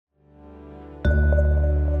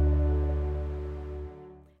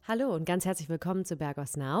Hallo und ganz herzlich willkommen zu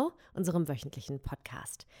Bergos Now, unserem wöchentlichen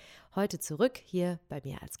Podcast. Heute zurück hier bei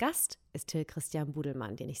mir als Gast ist Till Christian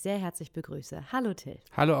Budelmann, den ich sehr herzlich begrüße. Hallo Till.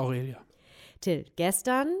 Hallo Aurelia. Till,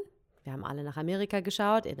 gestern, wir haben alle nach Amerika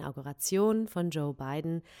geschaut, Inauguration von Joe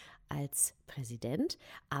Biden als Präsident,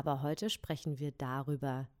 aber heute sprechen wir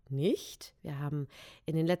darüber nicht. Wir haben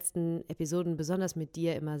in den letzten Episoden besonders mit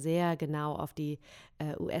dir immer sehr genau auf die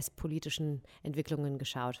US-politischen Entwicklungen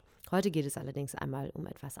geschaut. Heute geht es allerdings einmal um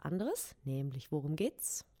etwas anderes, nämlich worum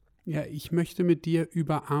geht's? Ja, ich möchte mit dir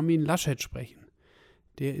über Armin Laschet sprechen.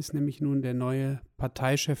 Der ist nämlich nun der neue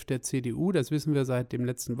Parteichef der CDU, das wissen wir seit dem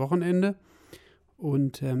letzten Wochenende.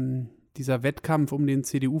 Und dieser Wettkampf um den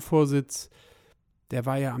CDU-Vorsitz, der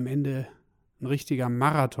war ja am Ende ein richtiger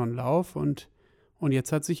Marathonlauf und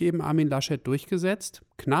jetzt hat sich eben Armin Laschet durchgesetzt,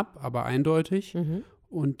 knapp, aber eindeutig.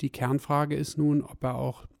 Und die Kernfrage ist nun, ob er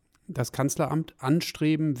auch das Kanzleramt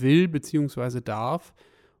anstreben will bzw. darf.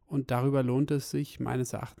 Und darüber lohnt es sich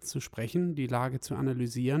meines Erachtens zu sprechen, die Lage zu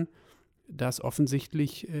analysieren, das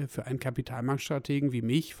offensichtlich für einen Kapitalmarktstrategen wie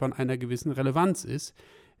mich von einer gewissen Relevanz ist,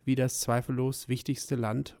 wie das zweifellos wichtigste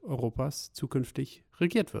Land Europas zukünftig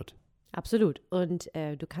regiert wird. Absolut. Und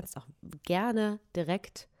du kannst auch gerne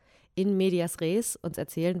direkt in medias res uns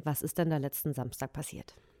erzählen, was ist denn da letzten Samstag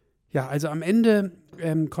passiert? Ja, also am Ende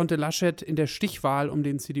konnte Laschet in der Stichwahl um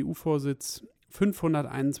den CDU-Vorsitz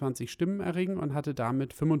 521 Stimmen erringen und hatte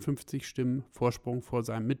damit 55 Stimmen Vorsprung vor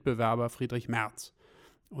seinem Mitbewerber Friedrich Merz.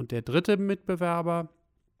 Und der dritte Bewerber,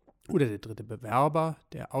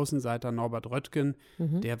 der Außenseiter Norbert Röttgen,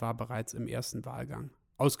 der war bereits im ersten Wahlgang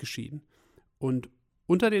ausgeschieden. Und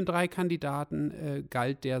unter den drei Kandidaten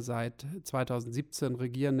galt der seit 2017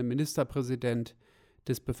 regierende Ministerpräsident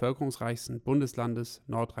des bevölkerungsreichsten Bundeslandes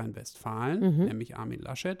Nordrhein-Westfalen, nämlich Armin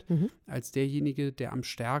Laschet, als derjenige, der am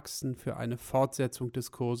stärksten für eine Fortsetzung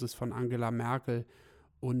des Kurses von Angela Merkel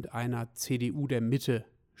und einer CDU der Mitte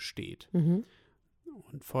steht.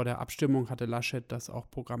 Und vor der Abstimmung hatte Laschet das auch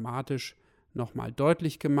programmatisch nochmal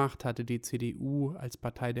deutlich gemacht, hatte die CDU als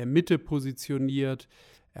Partei der Mitte positioniert.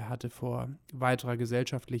 Er hatte vor weiterer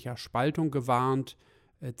gesellschaftlicher Spaltung gewarnt.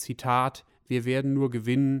 Zitat: Wir werden nur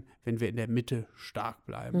gewinnen, wenn wir in der Mitte stark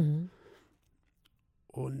bleiben.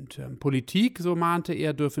 Und Politik, so mahnte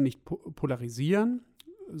er, dürfe nicht polarisieren,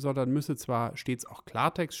 sondern müsse zwar stets auch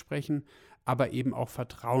Klartext sprechen, aber eben auch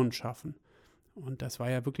Vertrauen schaffen. Und das war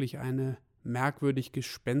ja wirklich eine merkwürdig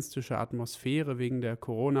gespenstische Atmosphäre. Wegen der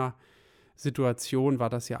Corona-Situation war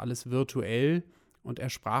das ja alles virtuell. Und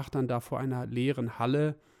er sprach dann da vor einer leeren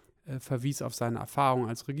Halle, verwies auf seine Erfahrung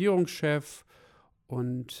als Regierungschef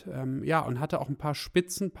und hatte auch ein paar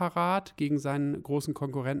Spitzen parat gegen seinen großen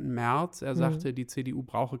Konkurrenten Merz. Er sagte, die CDU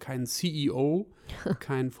brauche keinen CEO,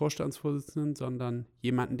 keinen Vorstandsvorsitzenden, sondern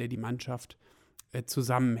jemanden, der die Mannschaft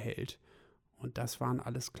zusammenhält. Und das waren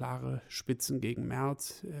alles klare Spitzen gegen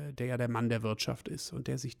Merz, der ja der Mann der Wirtschaft ist und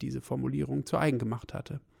der sich diese Formulierung zu eigen gemacht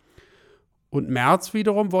hatte. Und Merz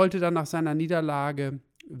wiederum wollte dann nach seiner Niederlage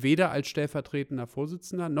weder als stellvertretender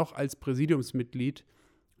Vorsitzender noch als Präsidiumsmitglied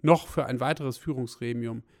noch für ein weiteres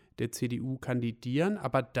Führungsgremium der CDU kandidieren.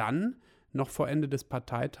 Aber dann, noch vor Ende des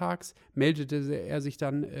Parteitags, meldete er sich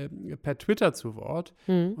dann per Twitter zu Wort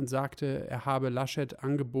und sagte, er habe Laschet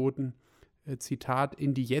angeboten, Zitat,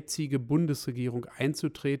 in die jetzige Bundesregierung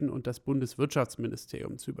einzutreten und das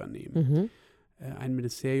Bundeswirtschaftsministerium zu übernehmen. Ein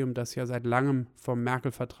Ministerium, das ja seit langem vom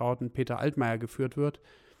Merkel-Vertrauten Peter Altmaier geführt wird.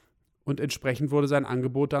 Und entsprechend wurde sein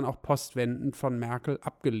Angebot dann auch postwendend von Merkel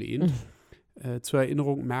abgelehnt. Zur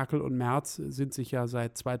Erinnerung, Merkel und Merz sind sich ja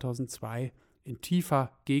seit 2002 in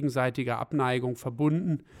tiefer gegenseitiger Abneigung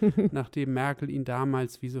verbunden, nachdem Merkel ihn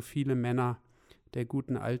damals, wie so viele Männer der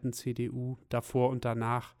guten alten CDU, davor und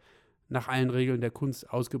danach nach allen Regeln der Kunst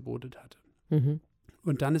ausgebotet hatte.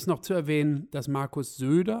 Und dann ist noch zu erwähnen, dass Markus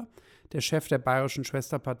Söder, der Chef der bayerischen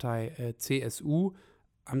Schwesterpartei CSU,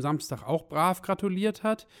 am Samstag auch brav gratuliert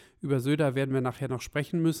hat. Über Söder werden wir nachher noch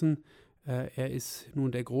sprechen müssen. Er ist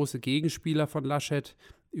nun der große Gegenspieler von Laschet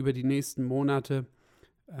über die nächsten Monate.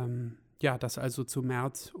 Das also zu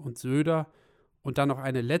Merz und Söder. Und dann noch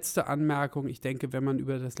eine letzte Anmerkung. Ich denke, wenn man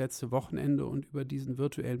über das letzte Wochenende und über diesen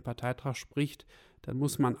virtuellen Parteitag spricht, dann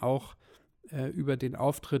muss man auch über den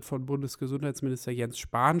Auftritt von Bundesgesundheitsminister Jens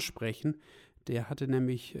Spahn sprechen. Der hatte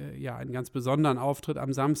nämlich einen ganz besonderen Auftritt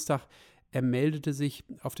am Samstag. Er meldete sich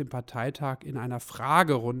auf dem Parteitag in einer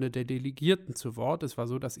Fragerunde der Delegierten zu Wort. Es war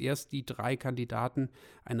so, dass erst die drei Kandidaten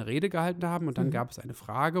eine Rede gehalten haben und dann gab es eine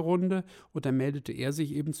Fragerunde und dann meldete er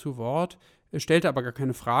sich eben zu Wort. Er stellte aber gar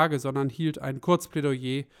keine Frage, sondern hielt ein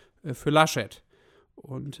Kurzplädoyer für Laschet.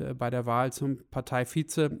 Und bei der Wahl zum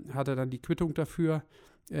Parteivize hat er dann die Quittung dafür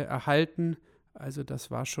erhalten. Also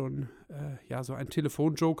das war schon so ein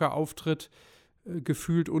Telefonjoker-Auftritt,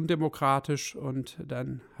 gefühlt undemokratisch, und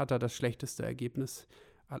dann hat er das schlechteste Ergebnis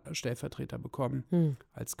aller Stellvertreter bekommen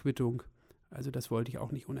als Quittung. Also das wollte ich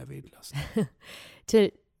auch nicht unerwähnt lassen.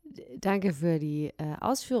 Till, danke für die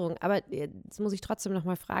Ausführung. Aber jetzt muss ich trotzdem noch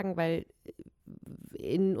mal fragen, weil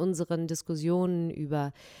in unseren Diskussionen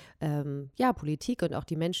über Politik und auch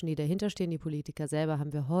die Menschen, die dahinter stehen, die Politiker selber,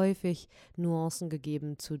 haben wir häufig Nuancen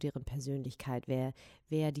gegeben zu deren Persönlichkeit,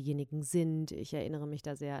 wer diejenigen sind. Ich erinnere mich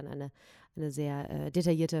da sehr an eine sehr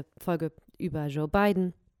detaillierte Folge über Joe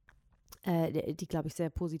Biden, die, glaube ich, sehr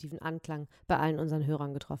positiven Anklang bei allen unseren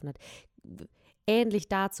Hörern getroffen hat. Ähnlich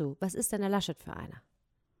dazu, was ist denn der Laschet für einer?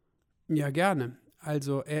 Ja, gerne.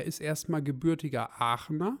 Also er ist erstmal gebürtiger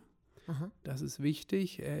Aachener. Aha. Das ist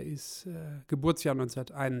wichtig. Er ist Geburtsjahr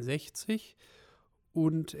 1961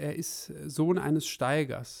 und er ist Sohn eines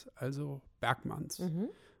Steigers, also Bergmanns. Mhm.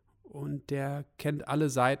 Und der kennt alle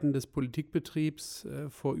Seiten des Politikbetriebs.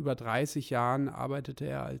 Vor über 30 Jahren arbeitete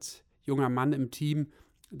er als junger Mann im Team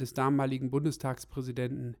des damaligen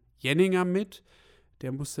Bundestagspräsidenten Jenninger mit.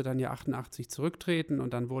 Der musste dann ja 88 zurücktreten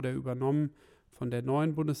und dann wurde er übernommen von der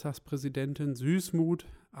neuen Bundestagspräsidentin Süßmuth.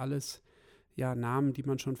 Alles Namen, die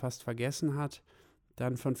man schon fast vergessen hat.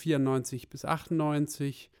 Dann von 94 bis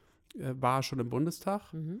 98 war er schon im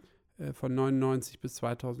Bundestag. Mhm. Von 99 bis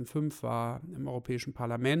 2005 war er im Europäischen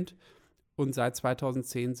Parlament. Und seit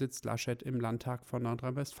 2010 sitzt Laschet im Landtag von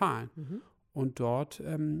Nordrhein-Westfalen. Mhm. Und dort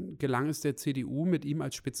gelang es der CDU, mit ihm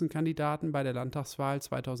als Spitzenkandidaten bei der Landtagswahl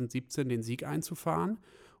 2017 den Sieg einzufahren.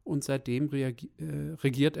 Und seitdem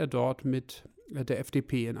regiert er dort mit der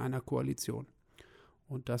FDP in einer Koalition.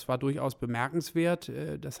 Und das war durchaus bemerkenswert.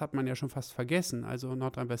 Das hat man ja schon fast vergessen. Also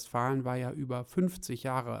Nordrhein-Westfalen war ja über 50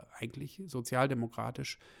 Jahre eigentlich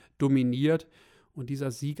sozialdemokratisch dominiert. Und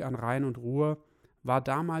dieser Sieg an Rhein und Ruhr war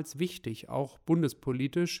damals wichtig, auch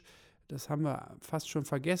bundespolitisch. Das haben wir fast schon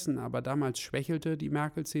vergessen, aber damals schwächelte die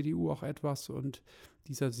Merkel-CDU auch etwas und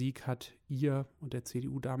dieser Sieg hat ihr und der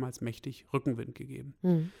CDU damals mächtig Rückenwind gegeben.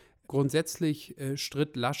 Mhm. Grundsätzlich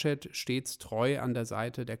stritt Laschet stets treu an der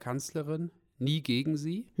Seite der Kanzlerin, nie gegen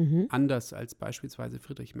sie. Mhm. Anders als beispielsweise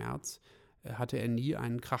Friedrich Merz hatte er nie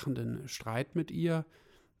einen krachenden Streit mit ihr.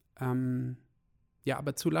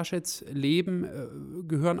 Aber zu Laschets Leben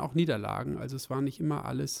gehören auch Niederlagen. Also es war nicht immer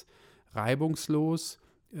alles reibungslos.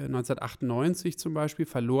 1998 zum Beispiel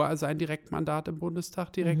verlor er sein Direktmandat im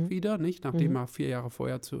Bundestag wieder, nicht, nachdem er 4 Jahre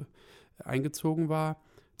vorher eingezogen war.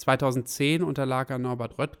 2010 unterlag er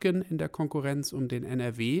Norbert Röttgen in der Konkurrenz um den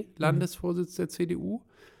NRW-Landesvorsitz der CDU.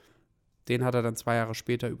 Den hat er dann 2 Jahre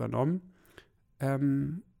später übernommen.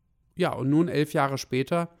 Und nun 11 Jahre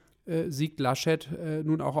später siegt Laschet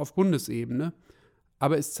nun auch auf Bundesebene.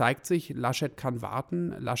 Aber es zeigt sich, Laschet kann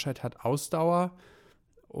warten, Laschet hat Ausdauer.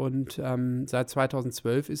 Und seit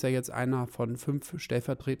 2012 ist er jetzt einer von 5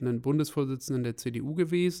 stellvertretenden Bundesvorsitzenden der CDU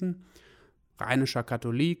gewesen. Rheinischer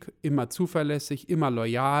Katholik, immer zuverlässig, immer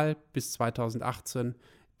loyal. Bis 2018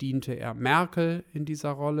 diente er Merkel in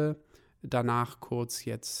dieser Rolle. Danach kurz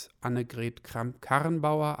jetzt Annegret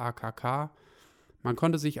Kramp-Karrenbauer, AKK. Man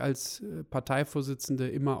konnte sich als Parteivorsitzende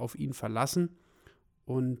immer auf ihn verlassen.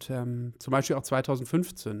 Und zum Beispiel auch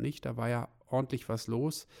 2015, nicht? Da war ja ordentlich was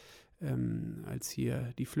los. Als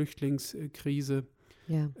hier die Flüchtlingskrise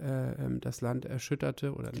das Land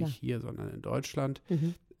erschütterte, oder Klar. Nicht hier, sondern in Deutschland.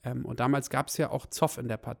 Mhm. Und damals gab es ja auch Zoff in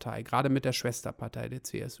der Partei, gerade mit der Schwesterpartei der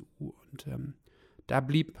CSU. Und da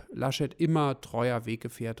blieb Laschet immer treuer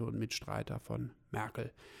Weggefährte und Mitstreiter von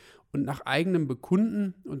Merkel. Und nach eigenem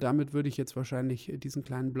Bekunden, und damit würde ich jetzt wahrscheinlich diesen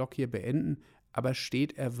kleinen Block hier beenden, aber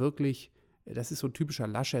steht er wirklich, das ist so ein typischer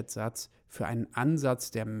Laschet-Satz, für einen Ansatz,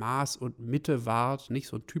 der Maß und Mitte wahrt, nicht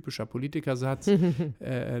so ein typischer Politikersatz.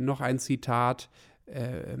 Noch ein Zitat,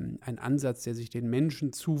 ein Ansatz, der sich den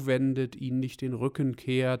Menschen zuwendet, ihnen nicht den Rücken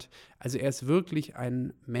kehrt. Also er ist wirklich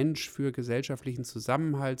ein Mensch für gesellschaftlichen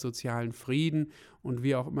Zusammenhalt, sozialen Frieden und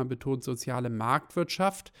wie auch immer betont, soziale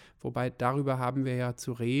Marktwirtschaft. Wobei darüber haben wir ja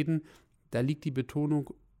zu reden. Da liegt die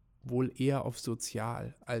Betonung wohl eher auf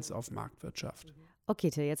sozial als auf Marktwirtschaft. Okay,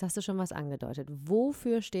 Till, jetzt hast du schon was angedeutet.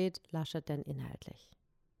 Wofür steht Laschet denn inhaltlich?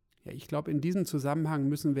 Ja, ich glaube, in diesem Zusammenhang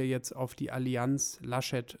müssen wir jetzt auf die Allianz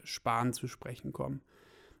Laschet-Spahn zu sprechen kommen.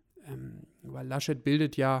 Weil Laschet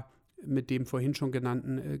bildet ja mit dem vorhin schon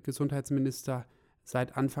genannten Gesundheitsminister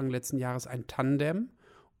seit Anfang letzten Jahres ein Tandem.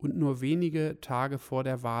 Und nur wenige Tage vor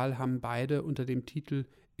der Wahl haben beide unter dem Titel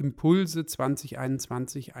Impulse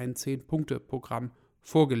 2021 ein 10-Punkte-Programm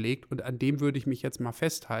vorgelegt. Und an dem würde ich mich jetzt mal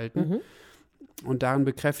festhalten. Mhm. Und darin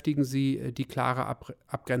bekräftigen sie die klare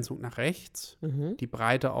Abgrenzung nach rechts, die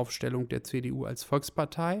breite Aufstellung der CDU als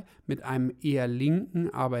Volkspartei mit einem eher linken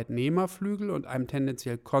Arbeitnehmerflügel und einem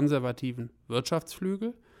tendenziell konservativen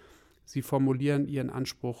Wirtschaftsflügel. Sie formulieren ihren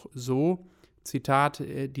Anspruch so, Zitat,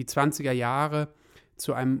 die 20er Jahre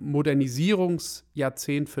zu einem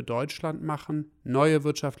Modernisierungsjahrzehnt für Deutschland machen, neue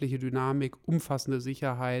wirtschaftliche Dynamik, umfassende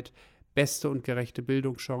Sicherheit, beste und gerechte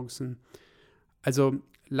Bildungschancen. Also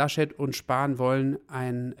Laschet und Spahn wollen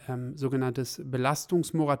ein sogenanntes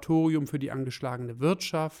Belastungsmoratorium für die angeschlagene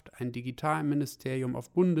Wirtschaft, ein Digitalministerium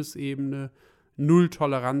auf Bundesebene, Null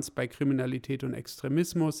Toleranz bei Kriminalität und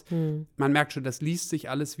Extremismus. Man merkt schon, das liest sich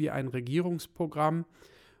alles wie ein Regierungsprogramm.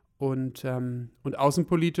 Und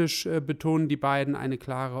außenpolitisch betonen die beiden eine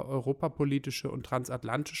klare europapolitische und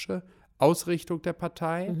transatlantische Ausrichtung der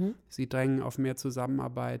Partei. Sie drängen auf mehr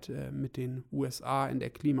Zusammenarbeit mit den USA in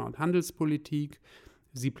der Klima- und Handelspolitik.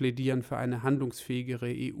 Sie plädieren für eine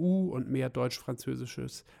handlungsfähigere EU und mehr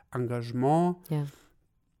deutsch-französisches Engagement.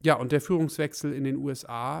 Ja, und der Führungswechsel in den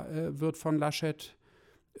USA wird von Laschet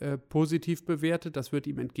positiv bewertet. Das wird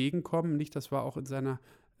ihm entgegenkommen. Nicht, das war auch in seiner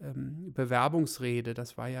Bewerbungsrede,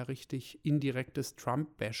 das war ja richtig indirektes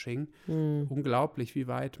Trump-Bashing. Unglaublich, wie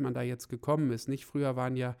weit man da jetzt gekommen ist. Nicht? Früher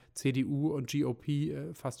waren ja CDU und GOP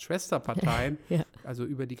fast Schwesterparteien, also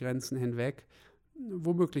über die Grenzen hinweg.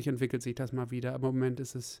 Womöglich entwickelt sich das mal wieder. Im Moment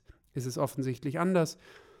ist es offensichtlich anders.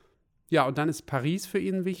 Ja, und dann ist Paris für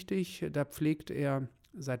ihn wichtig. Da pflegt er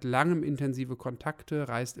seit langem intensive Kontakte,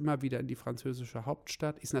 reist immer wieder in die französische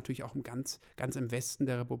Hauptstadt, ist natürlich auch ganz im Westen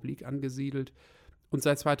der Republik angesiedelt. Und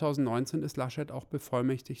seit 2019 ist Laschet auch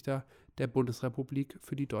Bevollmächtigter der Bundesrepublik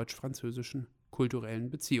für die deutsch-französischen kulturellen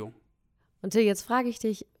Beziehungen. Und Till, jetzt frage ich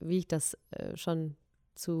dich, wie ich das schon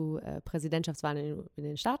zu Präsidentschaftswahlen in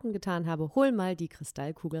den Staaten getan habe. Hol mal die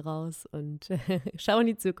Kristallkugel raus und schau in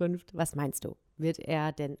die Zukunft. Was meinst du? Wird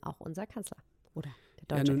er denn auch unser Kanzler oder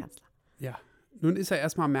der deutsche Kanzler? Ja, nun ist er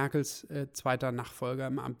erstmal Merkels zweiter Nachfolger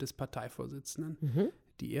im Amt des Parteivorsitzenden.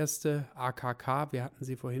 Die erste AKK, wir hatten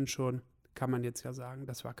sie vorhin schon, kann man jetzt ja sagen,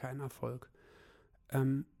 das war kein Erfolg.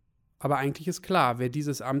 Aber eigentlich ist klar, wer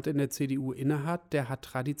dieses Amt in der CDU innehat, der hat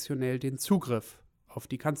traditionell den Zugriff auf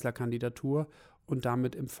die Kanzlerkandidatur und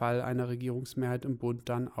damit im Fall einer Regierungsmehrheit im Bund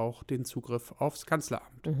dann auch den Zugriff aufs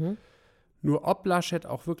Kanzleramt. Nur ob Laschet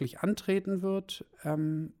auch wirklich antreten wird,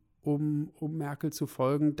 um Merkel zu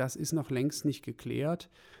folgen, das ist noch längst nicht geklärt.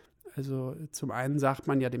 Also zum einen sagt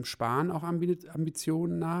man ja dem Spahn auch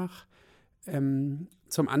Ambitionen nach.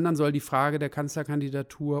 Zum anderen soll die Frage der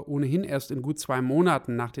Kanzlerkandidatur ohnehin erst in gut 2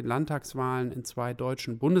 Monaten nach den Landtagswahlen in 2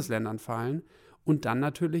 deutschen Bundesländern fallen und dann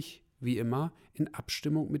natürlich, wie immer, in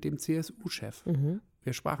Abstimmung mit dem CSU-Chef.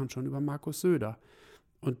 Wir sprachen schon über Markus Söder.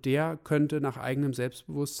 Und der könnte nach eigenem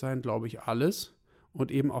Selbstbewusstsein, glaube ich, alles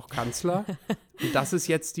und eben auch Kanzler. Und das ist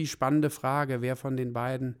jetzt die spannende Frage, wer von den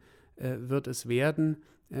beiden wird es werden?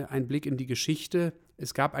 Ein Blick in die Geschichte.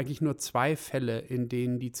 Es gab eigentlich nur 2 Fälle, in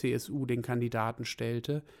denen die CSU den Kandidaten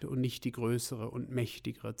stellte und nicht die größere und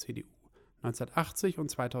mächtigere CDU. 1980 und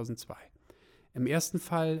 2002. Im ersten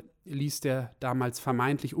Fall ließ der damals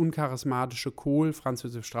vermeintlich uncharismatische Kohl Franz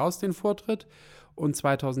Josef Strauß den Vortritt und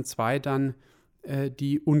 2002 dann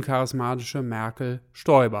die uncharismatische Merkel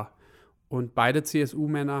Stoiber. Und beide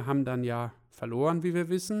CSU-Männer haben dann ja verloren, wie wir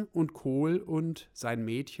wissen, und Kohl und sein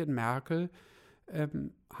Mädchen Merkel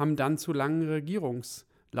haben dann zu langen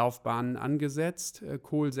Regierungslaufbahnen angesetzt.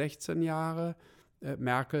 Kohl 16 Jahre,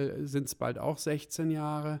 Merkel sind es bald auch 16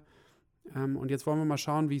 Jahre. Und jetzt wollen wir mal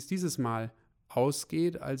schauen, wie es dieses Mal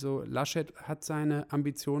ausgeht. Also Laschet hat seine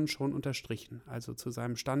Ambitionen schon unterstrichen. Also zu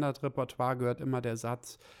seinem Standardrepertoire gehört immer der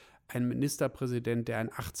Satz, ein Ministerpräsident, der ein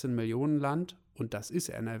 18-Millionen-Land, und das ist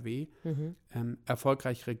NRW,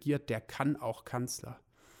 erfolgreich regiert, der kann auch Kanzler.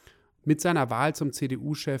 Mit seiner Wahl zum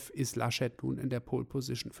CDU-Chef ist Laschet nun in der Pole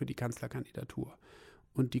Position für die Kanzlerkandidatur.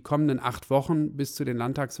 Und die kommenden 8 Wochen bis zu den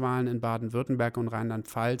Landtagswahlen in Baden-Württemberg und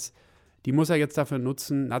Rheinland-Pfalz, die muss er jetzt dafür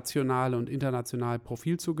nutzen, national und international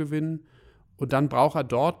Profil zu gewinnen. Und dann braucht er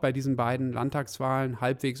dort bei diesen beiden Landtagswahlen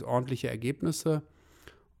halbwegs ordentliche Ergebnisse.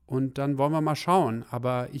 Und dann wollen wir mal schauen.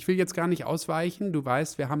 Aber ich will jetzt gar nicht ausweichen. Du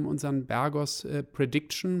weißt, wir haben unseren Bergos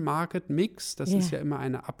Prediction Market Mix. Das ist ja immer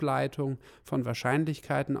eine Ableitung von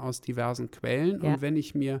Wahrscheinlichkeiten aus diversen Quellen. Und wenn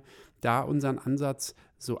ich mir da unseren Ansatz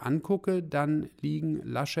so angucke, dann liegen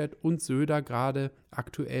Laschet und Söder gerade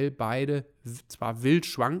aktuell beide zwar wild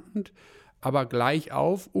schwankend, aber gleich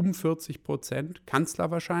auf um 40%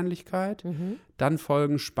 Kanzlerwahrscheinlichkeit. Dann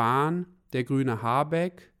folgen Spahn, der Grüne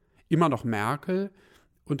Habeck, immer noch Merkel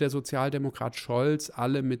und der Sozialdemokrat Scholz,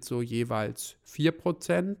 alle mit so jeweils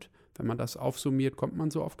 4%, Wenn man das aufsummiert, kommt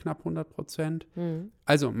man so auf knapp 100%.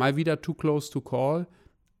 Also mal wieder too close to call.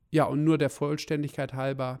 Ja, und nur der Vollständigkeit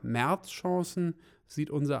halber, März-Chancen sieht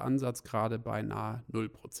unser Ansatz gerade bei nahe 0%.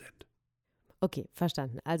 Okay,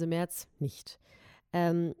 verstanden. Also Merz nicht.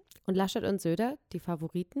 Und Laschet und Söder, die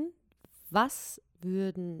Favoriten. Was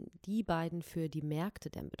würden die beiden für die Märkte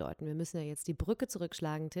denn bedeuten? Wir müssen ja jetzt die Brücke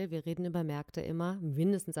zurückschlagen, Till. Wir reden über Märkte immer,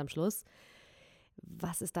 mindestens am Schluss.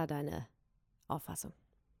 Was ist da deine Auffassung?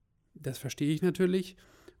 Das verstehe ich natürlich.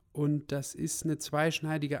 Und das ist eine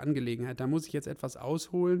zweischneidige Angelegenheit. Da muss ich jetzt etwas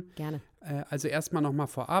ausholen. Gerne. Also erstmal nochmal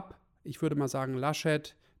vorab. Ich würde mal sagen,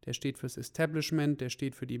 Laschet, der steht fürs Establishment, der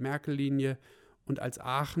steht für die Merkel-Linie. Und als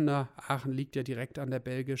Aachener, Aachen liegt ja direkt an der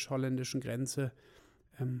belgisch-holländischen Grenze,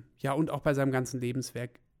 ja, und auch bei seinem ganzen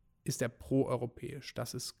Lebenswerk ist er proeuropäisch,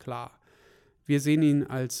 das ist klar. Wir sehen ihn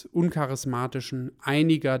als uncharismatischen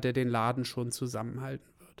Einiger, der den Laden schon zusammenhalten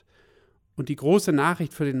wird. Und die große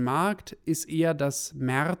Nachricht für den Markt ist eher, dass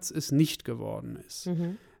Merz es nicht geworden ist.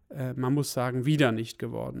 Man muss sagen, wieder nicht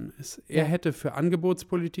geworden ist. Er hätte für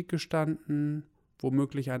Angebotspolitik gestanden,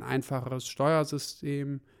 womöglich ein einfacheres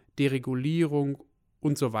Steuersystem, Deregulierung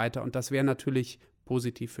und so weiter. Und das wäre natürlich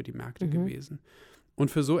positiv für die Märkte gewesen. Und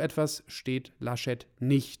für so etwas steht Laschet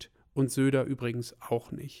nicht und Söder übrigens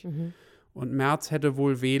auch nicht. Und Merz hätte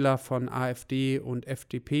wohl Wähler von AfD und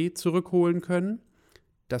FDP zurückholen können.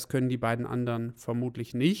 Das können die beiden anderen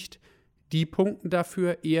vermutlich nicht. Die punkten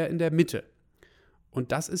dafür eher in der Mitte.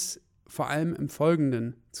 Und das ist vor allem im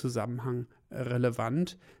folgenden Zusammenhang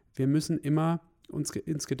relevant. Wir müssen immer uns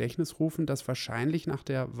ins Gedächtnis rufen, dass wahrscheinlich nach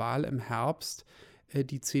der Wahl im Herbst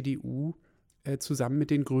die CDU zusammen mit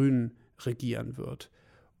den Grünen regieren wird.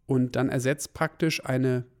 Und dann ersetzt praktisch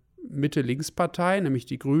eine Mitte-Links-Partei, nämlich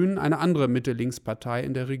die Grünen, eine andere Mitte-Links-Partei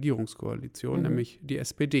in der Regierungskoalition, nämlich die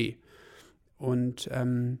SPD. Und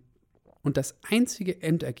das einzige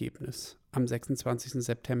Endergebnis am 26.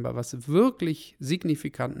 September, was wirklich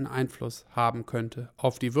signifikanten Einfluss haben könnte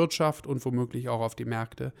auf die Wirtschaft und womöglich auch auf die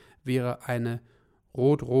Märkte, wäre eine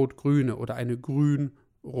rot-rot-grüne oder eine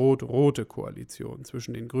grün-rot-rote Koalition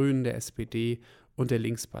zwischen den Grünen, der SPD und der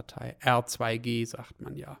Linkspartei. R2G sagt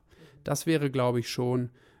man ja. Das wäre, glaube ich,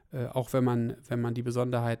 schon, auch wenn man die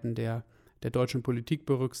Besonderheiten der deutschen Politik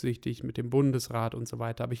berücksichtigt, mit dem Bundesrat und so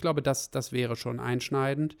weiter. Aber ich glaube, das wäre schon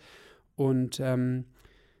einschneidend. Und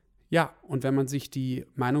und wenn man sich die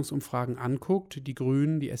Meinungsumfragen anguckt, die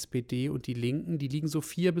Grünen, die SPD und die Linken, die liegen so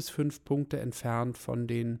 4 bis 5 Punkte entfernt von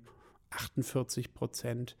den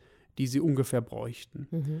 48%, die sie ungefähr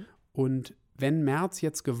bräuchten. Und wenn Merz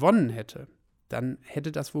jetzt gewonnen hätte, dann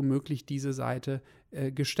hätte das womöglich diese Seite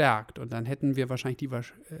gestärkt. Und dann hätten wir wahrscheinlich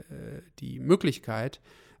die Möglichkeit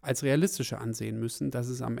als realistischer ansehen müssen, dass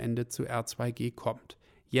es am Ende zu R2G kommt.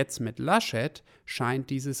 Jetzt mit Laschet scheint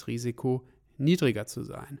dieses Risiko niedriger zu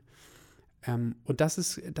sein. Und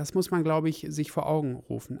das muss man, glaube ich, sich vor Augen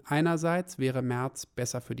rufen. Einerseits wäre Merz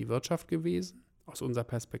besser für die Wirtschaft gewesen, aus unserer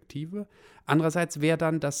Perspektive. Andererseits wäre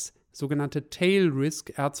dann das sogenannte Tail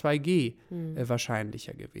Risk R2G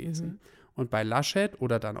wahrscheinlicher gewesen. Und bei Laschet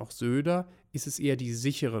oder dann auch Söder ist es eher die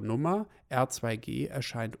sichere Nummer. R2G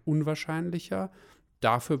erscheint unwahrscheinlicher.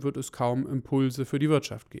 Dafür wird es kaum Impulse für die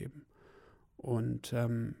Wirtschaft geben. Und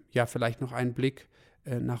vielleicht noch ein Blick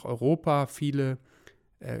nach Europa. Viele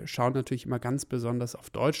schauen natürlich immer ganz besonders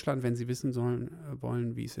auf Deutschland, wenn sie wissen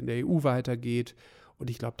wollen, wie es in der EU weitergeht.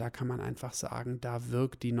 Und ich glaube, da kann man einfach sagen, da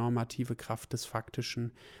wirkt die normative Kraft des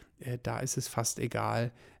Faktischen. Da ist es fast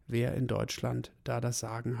egal, wer in Deutschland da das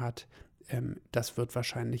Sagen hat. Das wird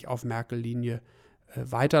wahrscheinlich auf Merkel-Linie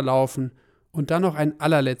weiterlaufen. Und dann noch ein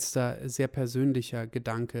allerletzter, sehr persönlicher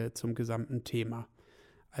Gedanke zum gesamten Thema.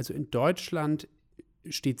 Also in Deutschland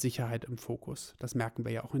steht Sicherheit im Fokus. Das merken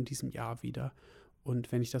wir ja auch in diesem Jahr wieder.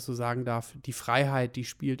 Und wenn ich das so sagen darf, die Freiheit, die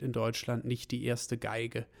spielt in Deutschland nicht die erste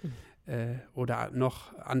Geige. Oder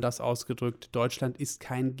noch anders ausgedrückt, Deutschland ist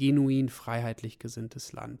kein genuin freiheitlich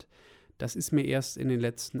gesinntes Land. Das ist mir erst in den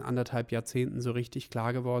letzten 1,5 Jahrzehnten so richtig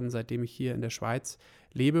klar geworden, seitdem ich hier in der Schweiz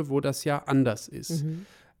lebe, wo das ja anders ist.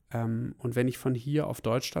 Und wenn ich von hier auf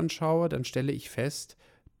Deutschland schaue, dann stelle ich fest,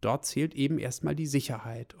 dort zählt eben erstmal die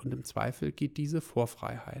Sicherheit und im Zweifel geht diese vor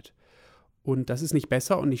Freiheit. Und das ist nicht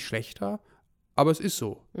besser und nicht schlechter, aber es ist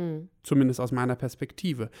so, zumindest aus meiner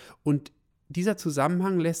Perspektive. Und dieser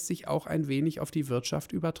Zusammenhang lässt sich auch ein wenig auf die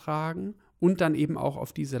Wirtschaft übertragen und dann eben auch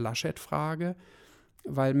auf diese Laschet-Frage,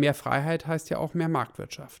 weil mehr Freiheit heißt ja auch mehr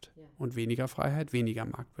Marktwirtschaft und weniger Freiheit, weniger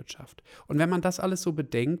Marktwirtschaft. Und wenn man das alles so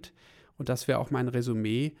bedenkt, und das wäre auch mein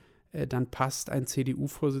Resümee, dann passt ein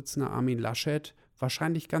CDU-Vorsitzender Armin Laschet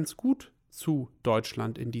wahrscheinlich ganz gut zu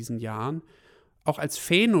Deutschland in diesen Jahren. auch als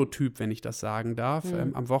Phänotyp, wenn ich das sagen darf.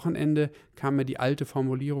 Am Wochenende kam mir die alte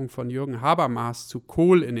Formulierung von Jürgen Habermas zu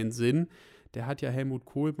Kohl in den Sinn. Der hat ja Helmut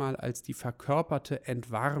Kohl mal als die verkörperte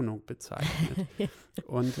Entwarnung bezeichnet.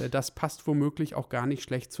 Und das passt womöglich auch gar nicht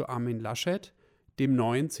schlecht zu Armin Laschet, dem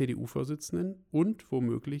neuen CDU-Vorsitzenden und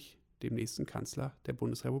womöglich dem nächsten Kanzler der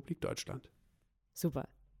Bundesrepublik Deutschland. Super.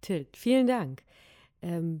 Till, vielen Dank.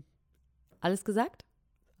 Alles gesagt?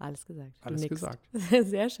 Alles gesagt. Alles gesagt.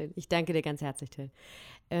 Sehr schön. Ich danke dir ganz herzlich, Till.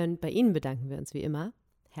 Und bei Ihnen bedanken wir uns wie immer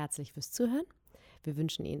herzlich fürs Zuhören. Wir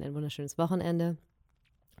wünschen Ihnen ein wunderschönes Wochenende.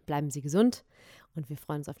 Bleiben Sie gesund und wir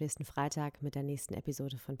freuen uns auf nächsten Freitag mit der nächsten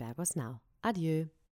Episode von Bergos Now. Adieu.